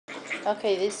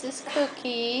Okay, this is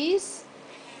Cookies,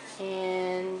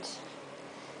 and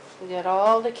we got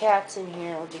all the cats in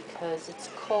here because it's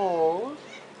cold.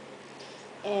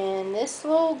 And this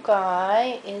little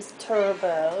guy is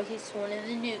Turbo. He's one of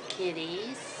the new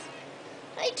kitties.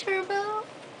 Hi, Turbo.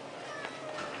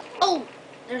 Oh,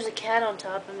 there's a cat on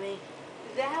top of me.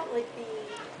 That would be...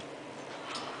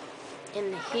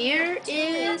 And here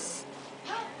is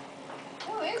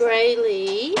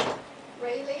Graylee.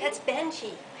 That's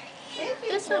Benji.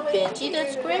 That's not Benji,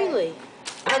 that's Graylee.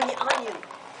 On you.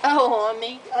 Oh, on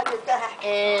me? On your back.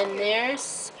 And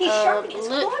there's He's sharpening his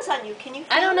claws on you. Can you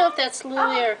feel I don't know it? if that's Louie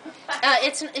or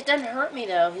it doesn't hurt me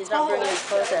though. He's not bringing his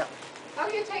claws out. Oh,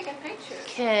 you're taking pictures.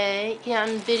 Okay, yeah,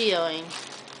 I'm videoing.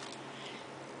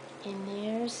 And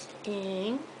there's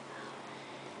Ing.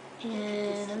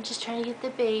 And I'm just trying to get the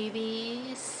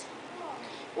babies.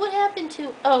 What happened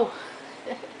to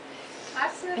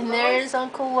and there's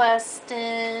Uncle Weston,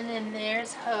 and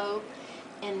there's Hope,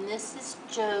 and this is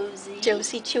Josie.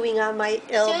 Josie chewing on my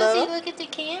elbow. Josie, look at the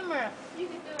camera. You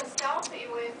can do a selfie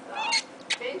with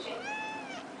Benji.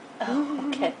 Oh,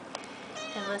 okay.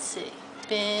 And let's see.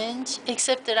 Benj,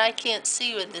 except that I can't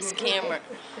see with this camera.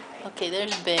 Okay,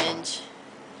 there's Benj.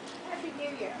 Happy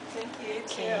New Year. Thank you.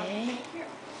 Okay.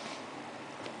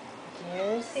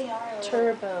 There's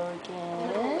Turbo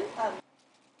again.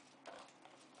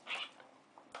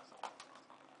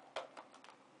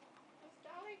 Does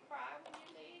Dolly cry when you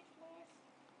leave, Lois?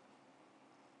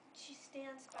 She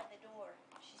stands by the door.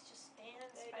 She just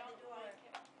stands by the door. Like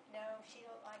it. No, she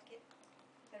don't like it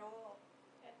at all.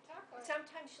 And Tucker.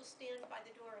 Sometimes she'll stand by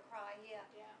the door and cry, yeah.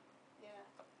 Yeah.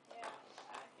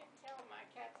 I can tell my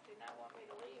cats do not want me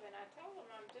to leave, and I tell them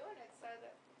I'm doing it so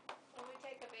that when we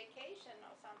take a vacation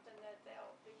or something, that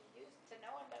they'll be used to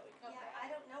knowing that we come Yeah, back. I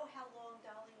don't know how long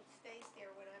Dolly stays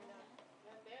there when I'm not.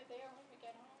 And they're there when we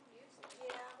get home, usually.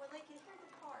 Yeah, well, they can hear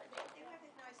the car. They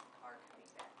recognize the car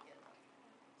coming back in.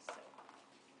 So.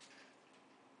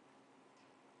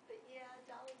 But yeah,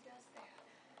 Dolly does that.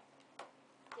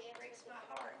 Dance Breaks with my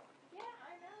the heart. Yeah,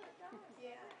 I know it does.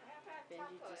 Yeah. How about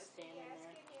Benji Tucker? just Is he standing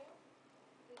there. asking you?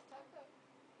 Does Tucker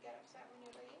get upset when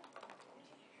you leave?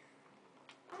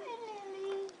 Hi,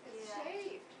 Lily. It's Yeah.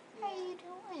 shaved. How you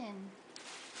doing?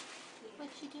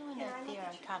 What you doing Can I up look there at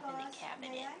on your top of the claws?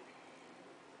 cabinet? May I?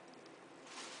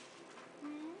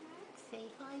 Say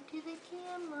hi to the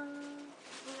camera.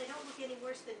 Well, they don't look any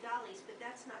worse than Dolly's, but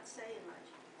that's not saying much.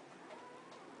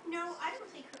 No, I don't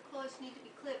think her claws need to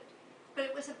be clipped. But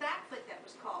it was a back foot that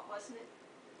was caught, wasn't it?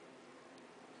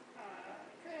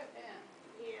 Could have been.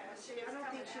 Yeah, see, I don't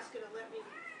think she's going to let me...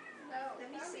 No. Let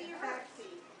me no, see it your back hurts.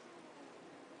 feet.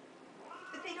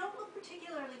 But they don't look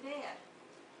particularly bad.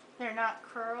 They're not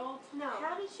curled? No.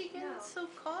 How did she get No. it so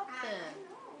caught I then?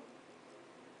 don't know.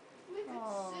 We could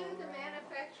Oh. sue the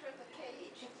manufacturer of the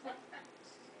cage.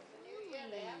 Yeah,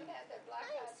 they haven't had their black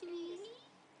Hi, eyed sweetie.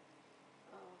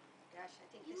 Oh, gosh, I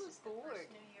think You this look is the bored.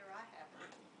 first New Year I have.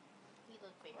 You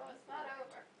look very Well, it's not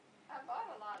over. I bought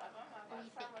a lot of them. I What do bought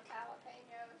you some think? with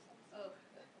jalapenos and Oh.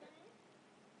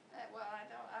 well, I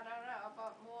don't know. I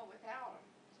bought more without them.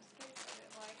 Just in case I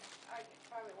didn't like them. I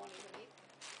probably won't even eat them.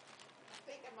 I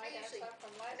think I might have usually some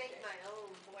from last make year. my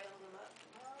own, boil them up.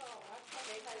 Oh, I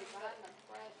probably buying them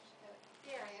fresh at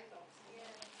Yeah. Randall's. Yeah.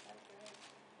 That's good.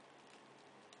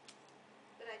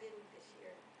 But I didn't this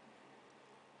year.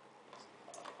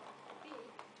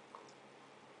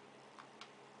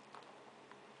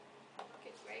 Look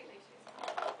at Graylee.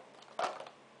 She's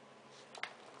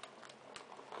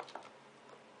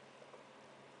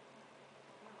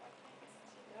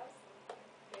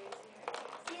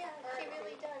Yeah, she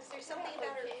really does. There's something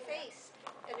about her face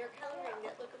and her coloring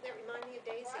that remind me of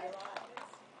Daisy a lot.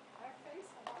 Her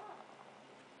face a lot.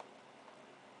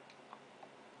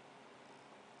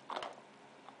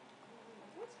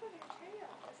 What's with her tail?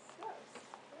 It's so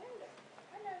slender.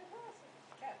 I never saw a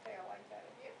cat tail like that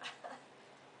of you.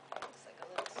 Looks like a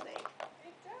little snake.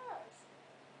 It does.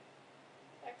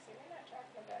 Lexi, we're not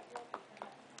talking about you.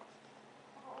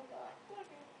 Hold up. Look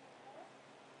at her.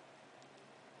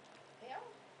 Yeah.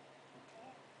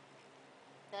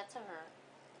 That's a her.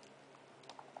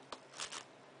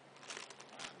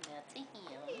 That's a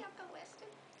him. Hey, Uncle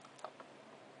Weston.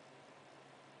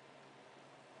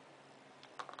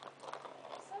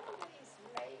 Some of these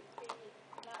may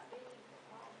not be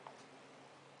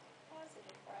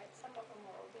positive, right? Some of them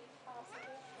will be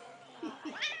positive.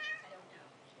 I don't know.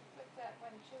 But that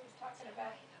when she was talking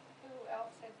about who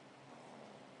else had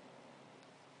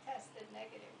tested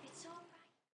negative. It's all